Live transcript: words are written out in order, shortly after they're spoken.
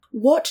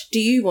What do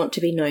you want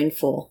to be known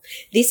for?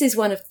 This is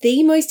one of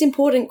the most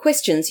important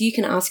questions you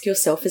can ask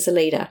yourself as a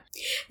leader.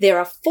 There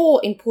are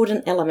 4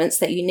 important elements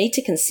that you need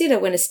to consider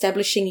when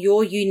establishing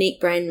your unique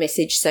brand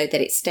message so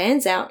that it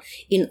stands out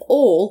in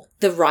all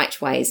the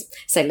right ways.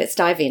 So let's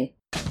dive in.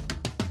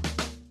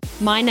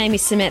 My name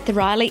is Samantha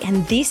Riley,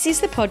 and this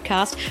is the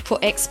podcast for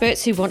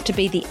experts who want to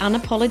be the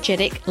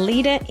unapologetic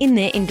leader in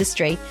their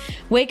industry.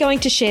 We're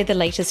going to share the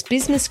latest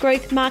business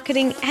growth,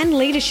 marketing, and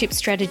leadership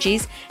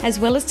strategies, as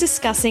well as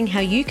discussing how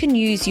you can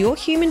use your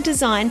human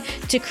design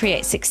to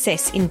create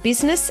success in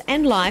business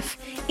and life,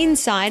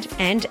 inside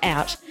and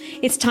out.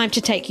 It's time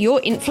to take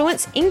your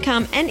influence,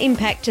 income, and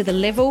impact to the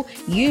level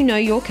you know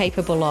you're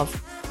capable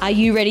of. Are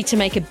you ready to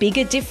make a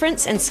bigger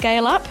difference and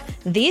scale up?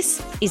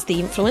 This is the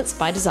Influence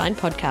by Design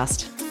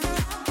podcast.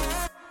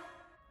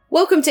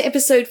 Welcome to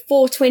episode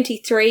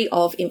 423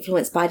 of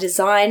Influence by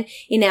Design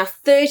in our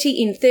 30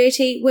 in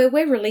 30, where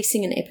we're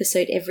releasing an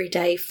episode every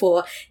day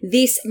for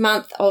this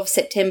month of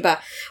September.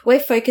 We're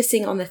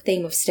focusing on the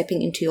theme of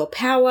stepping into your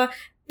power,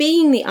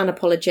 being the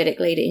unapologetic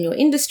leader in your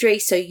industry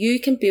so you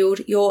can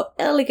build your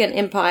elegant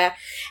empire.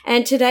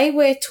 And today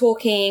we're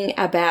talking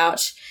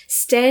about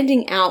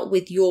standing out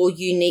with your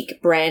unique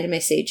brand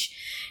message.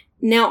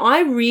 Now, I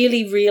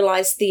really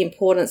realized the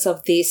importance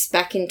of this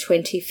back in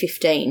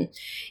 2015.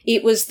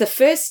 It was the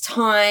first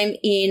time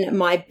in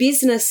my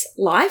business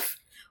life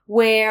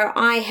where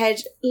I had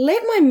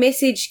let my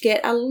message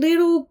get a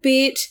little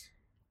bit,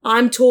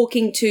 I'm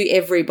talking to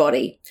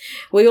everybody.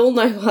 We all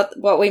know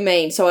what we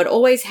mean. So I'd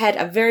always had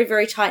a very,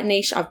 very tight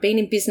niche. I've been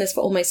in business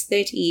for almost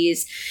 30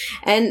 years.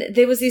 And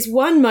there was this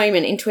one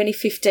moment in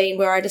 2015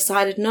 where I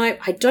decided, no,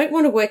 I don't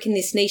want to work in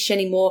this niche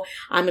anymore.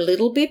 I'm a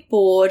little bit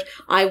bored.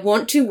 I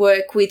want to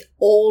work with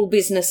all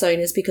business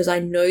owners because I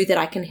know that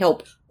I can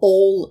help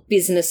all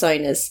business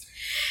owners.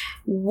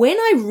 When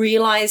I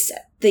realized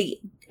the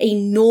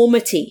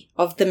enormity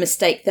of the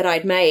mistake that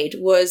I'd made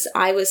was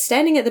I was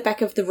standing at the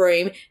back of the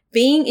room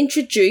being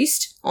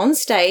introduced on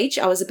stage.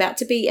 I was about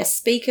to be a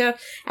speaker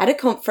at a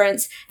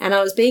conference and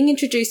I was being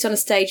introduced on a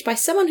stage by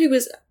someone who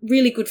was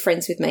really good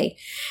friends with me.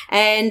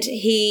 And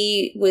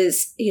he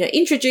was,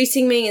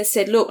 introducing me and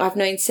said, look, I've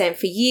known Sam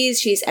for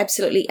years. She's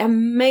absolutely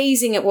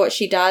amazing at what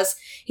she does.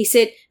 He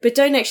said, but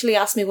don't actually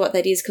ask me what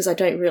that is because I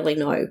don't really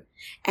know.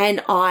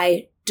 And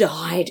I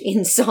died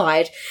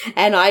inside.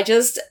 And I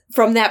just,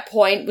 from that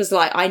point, was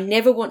like, I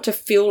never want to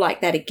feel like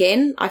that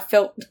again. I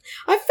felt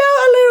a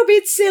little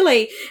bit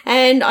silly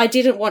and I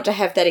didn't want to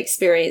have that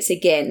experience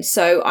again.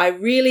 So I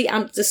really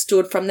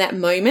understood from that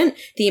moment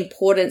the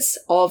importance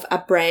of a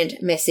brand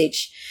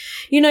message.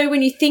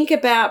 When you think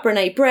about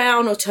Brené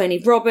Brown or Tony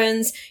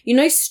Robbins, you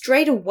know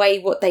straight away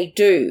what they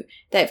do.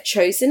 They've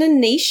chosen a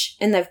niche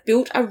and they've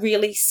built a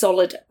really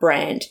solid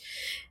brand.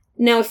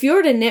 Now, if you're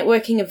at a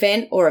networking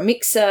event or a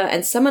mixer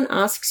and someone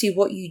asks you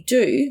what you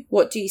do,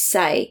 what do you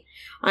say?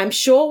 I'm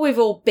sure we've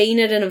all been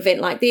at an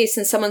event like this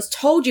and someone's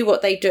told you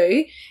what they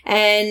do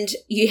and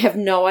you have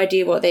no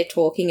idea what they're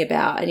talking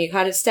about. And you're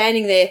kind of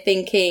standing there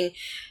thinking,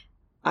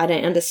 I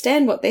don't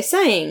understand what they're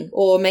saying.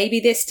 Or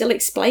maybe they're still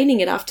explaining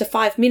it after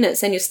 5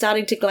 minutes and you're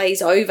starting to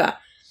glaze over.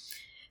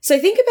 So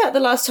think about the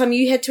last time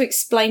you had to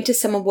explain to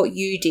someone what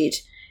you did.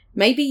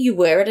 Maybe you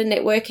were at a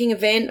networking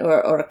event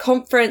or a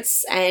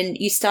conference and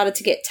you started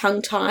to get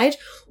tongue-tied,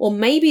 or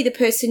maybe the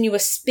person you were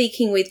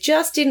speaking with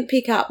just didn't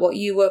pick up what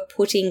you were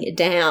putting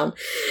down.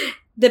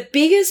 The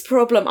biggest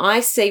problem I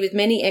see with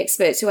many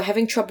experts who are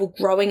having trouble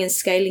growing and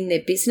scaling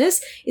their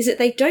business is that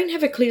they don't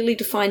have a clearly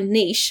defined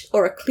niche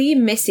or a clear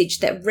message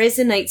that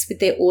resonates with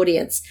their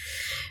audience.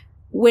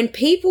 When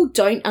people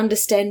don't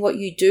understand what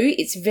you do,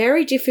 it's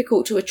very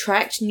difficult to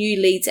attract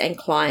new leads and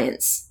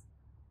clients.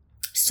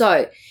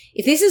 So,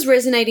 if this is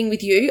resonating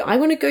with you, I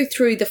want to go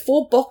through the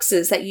 4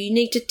 boxes that you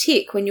need to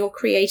tick when you're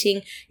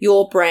creating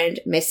your brand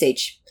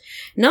message.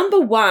 Number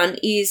 1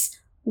 is,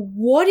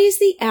 what is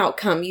the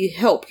outcome you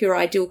help your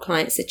ideal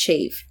clients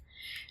achieve?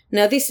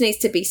 Now, this needs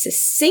to be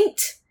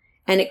succinct,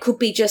 and it could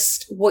be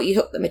just what you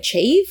help them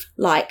achieve,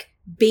 like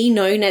be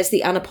known as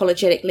the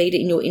unapologetic leader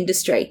in your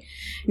industry.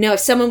 Now,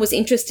 if someone was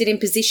interested in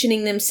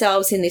positioning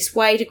themselves in this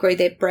way to grow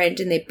their brand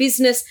and their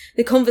business,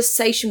 the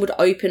conversation would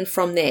open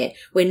from there.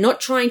 We're not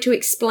trying to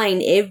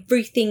explain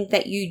everything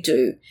that you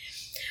do.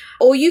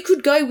 Or you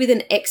could go with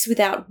an X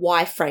without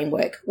Y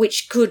framework,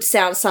 which could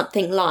sound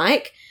something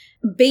like,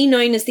 be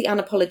known as the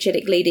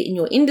unapologetic leader in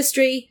your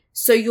industry,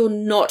 so you're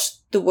not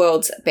the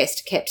world's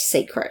best kept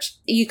secret.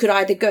 You could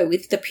either go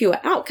with the pure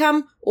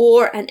outcome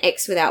or an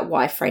X without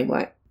Y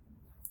framework.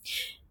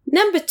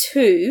 Number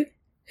 2,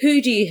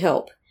 who do you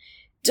help?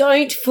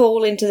 Don't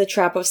fall into the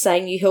trap of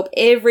saying you help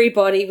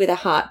everybody with a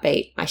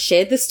heartbeat. I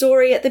shared the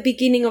story at the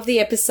beginning of the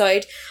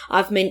episode.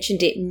 I've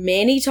mentioned it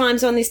many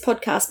times on this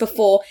podcast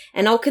before,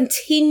 and I'll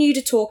continue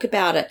to talk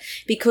about it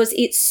because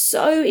it's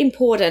so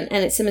important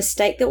and it's a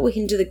mistake that will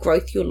hinder the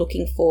growth you're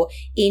looking for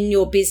in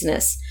your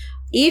business.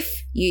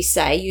 If you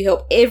say you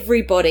help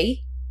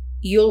everybody,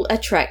 you'll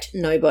attract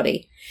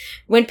nobody.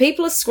 When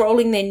people are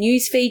scrolling their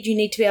newsfeed, you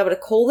need to be able to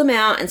call them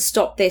out and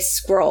stop their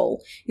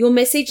scroll. Your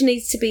message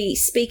needs to be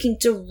speaking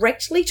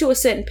directly to a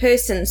certain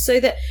person so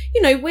that,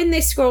 when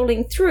they're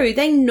scrolling through,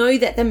 they know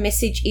that the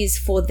message is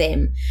for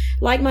them.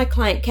 Like my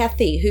client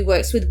Kathy, who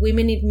works with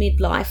women in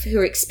midlife who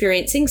are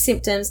experiencing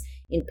symptoms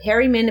in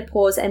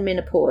perimenopause and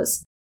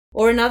menopause.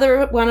 Or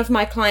another one of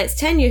my clients,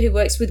 Tanya, who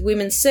works with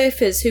women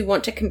surfers who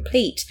want to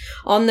compete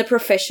on the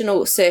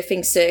professional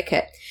surfing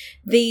circuit.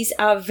 These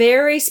are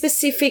very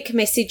specific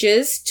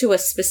messages to a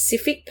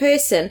specific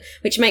person,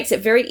 which makes it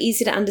very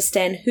easy to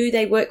understand who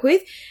they work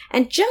with.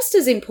 And just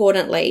as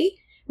importantly,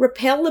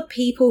 repel the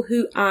people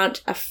who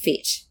aren't a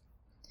fit.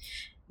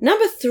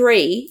 Number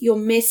 3, your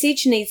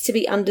message needs to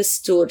be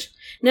understood.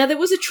 Now, there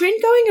was a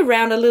trend going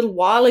around a little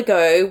while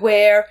ago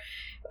where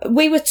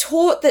we were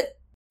taught that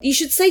you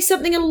should say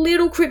something a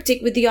little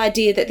cryptic with the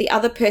idea that the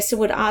other person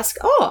would ask,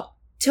 "Oh,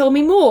 tell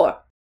me more."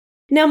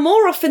 Now,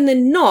 more often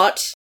than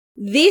not,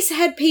 this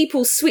had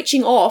people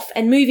switching off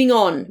and moving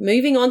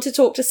on to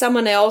talk to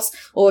someone else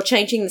or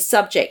changing the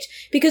subject,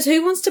 because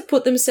who wants to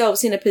put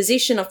themselves in a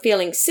position of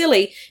feeling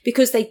silly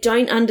because they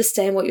don't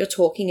understand what you're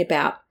talking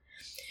about?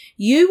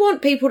 You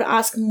want people to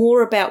ask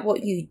more about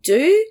what you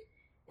do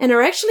and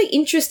are actually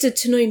interested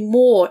to know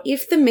more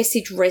if the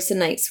message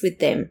resonates with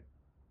them.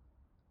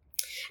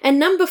 And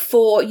number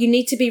 4, you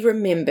need to be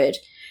remembered.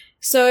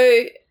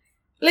 So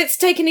let's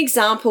take an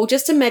example.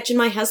 Just imagine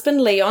my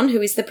husband, Leon,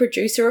 who is the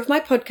producer of my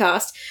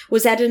podcast,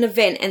 was at an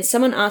event and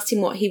someone asked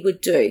him what he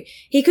would do.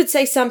 He could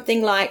say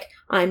something like,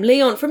 "I'm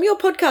Leon from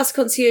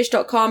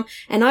yourpodcastconcierge.com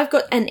and I've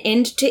got an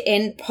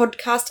end-to-end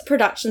podcast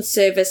production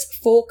service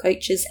for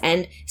coaches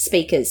and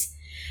speakers."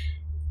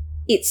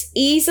 It's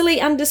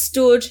easily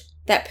understood.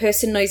 That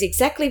person knows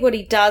exactly what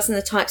he does and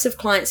the types of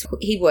clients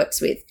he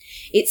works with.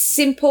 It's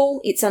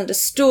simple, it's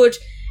understood,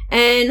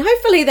 and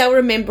hopefully they'll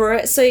remember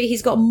it, so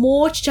he's got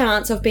more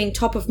chance of being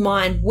top of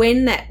mind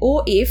when that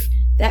or if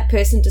that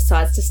person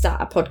decides to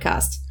start a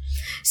podcast.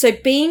 So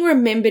being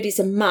remembered is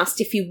a must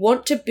if you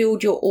want to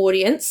build your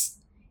audience,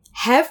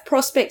 have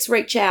prospects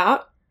reach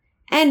out,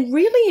 and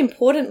really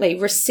importantly,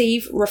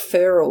 receive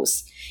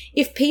referrals.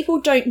 If people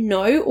don't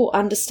know or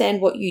understand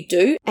what you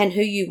do and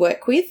who you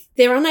work with,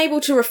 they're unable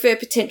to refer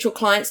potential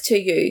clients to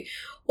you.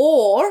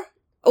 Or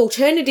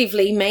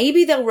alternatively,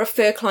 maybe they'll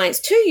refer clients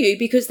to you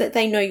because that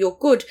they know you're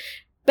good,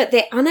 but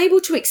they're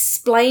unable to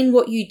explain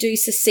what you do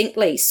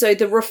succinctly. So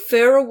the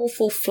referral will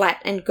fall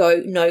flat and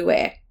go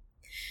nowhere.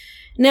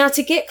 Now,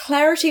 to get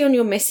clarity on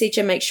your message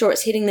and make sure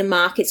it's hitting the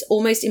mark, it's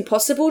almost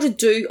impossible to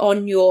do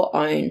on your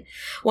own.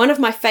 One of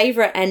my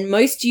favorite and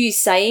most used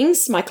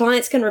sayings, my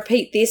clients can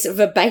repeat this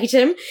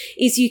verbatim,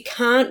 is you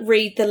can't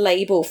read the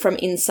label from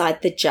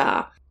inside the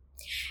jar.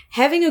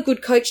 Having a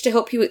good coach to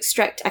help you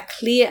extract a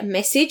clear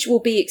message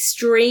will be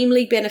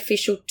extremely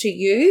beneficial to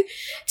you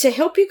to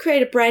help you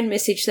create a brand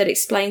message that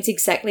explains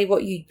exactly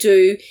what you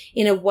do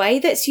in a way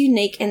that's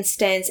unique and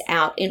stands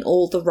out in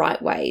all the right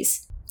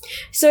ways.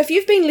 So if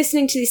you've been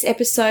listening to this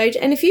episode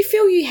and if you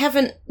feel you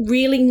haven't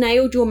really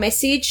nailed your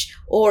message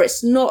or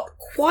it's not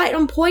quite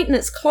on point and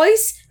it's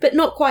close but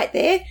not quite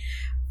there,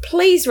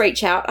 please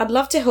reach out. I'd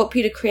love to help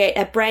you to create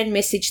a brand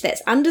message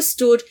that's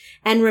understood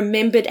and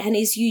remembered and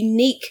is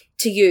unique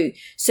to you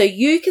so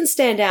you can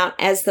stand out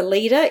as the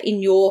leader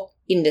in your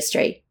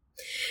industry.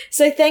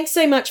 So thanks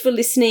so much for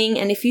listening,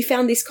 and if you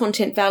found this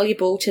content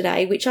valuable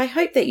today, which I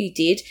hope that you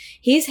did,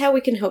 here's how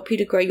we can help you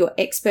to grow your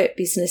expert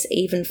business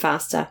even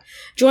faster.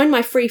 Join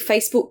my free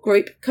Facebook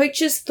group,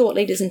 Coaches, Thought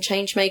Leaders and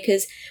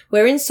Changemakers,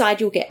 where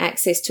inside you'll get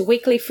access to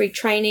weekly free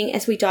training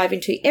as we dive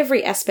into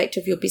every aspect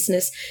of your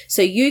business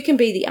so you can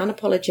be the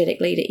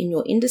unapologetic leader in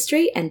your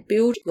industry and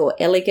build your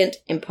elegant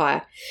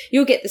empire.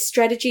 You'll get the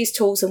strategies,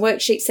 tools and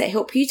worksheets that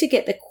help you to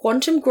get the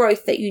quantum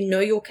growth that you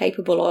know you're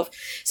capable of.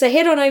 So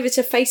head on over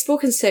to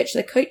Facebook and search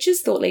the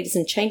Coaches, Thought Leaders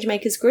and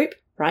Changemakers group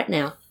right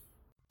now.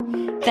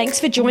 Thanks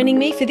for joining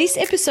me for this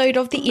episode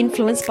of the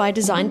Influence by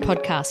Design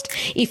podcast.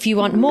 If you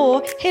want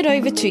more, head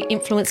over to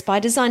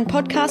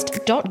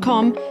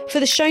influencebydesignpodcast.com for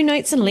the show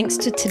notes and links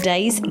to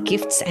today's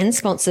gifts and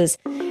sponsors.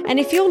 And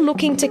if you're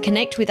looking to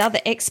connect with other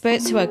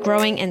experts who are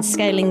growing and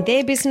scaling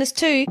their business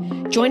too,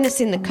 join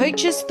us in the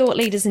Coaches, Thought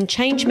Leaders and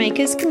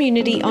Changemakers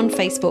community on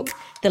Facebook.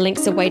 The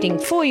links are waiting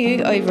for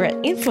you over at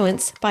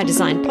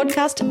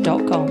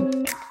influencebydesignpodcast.com.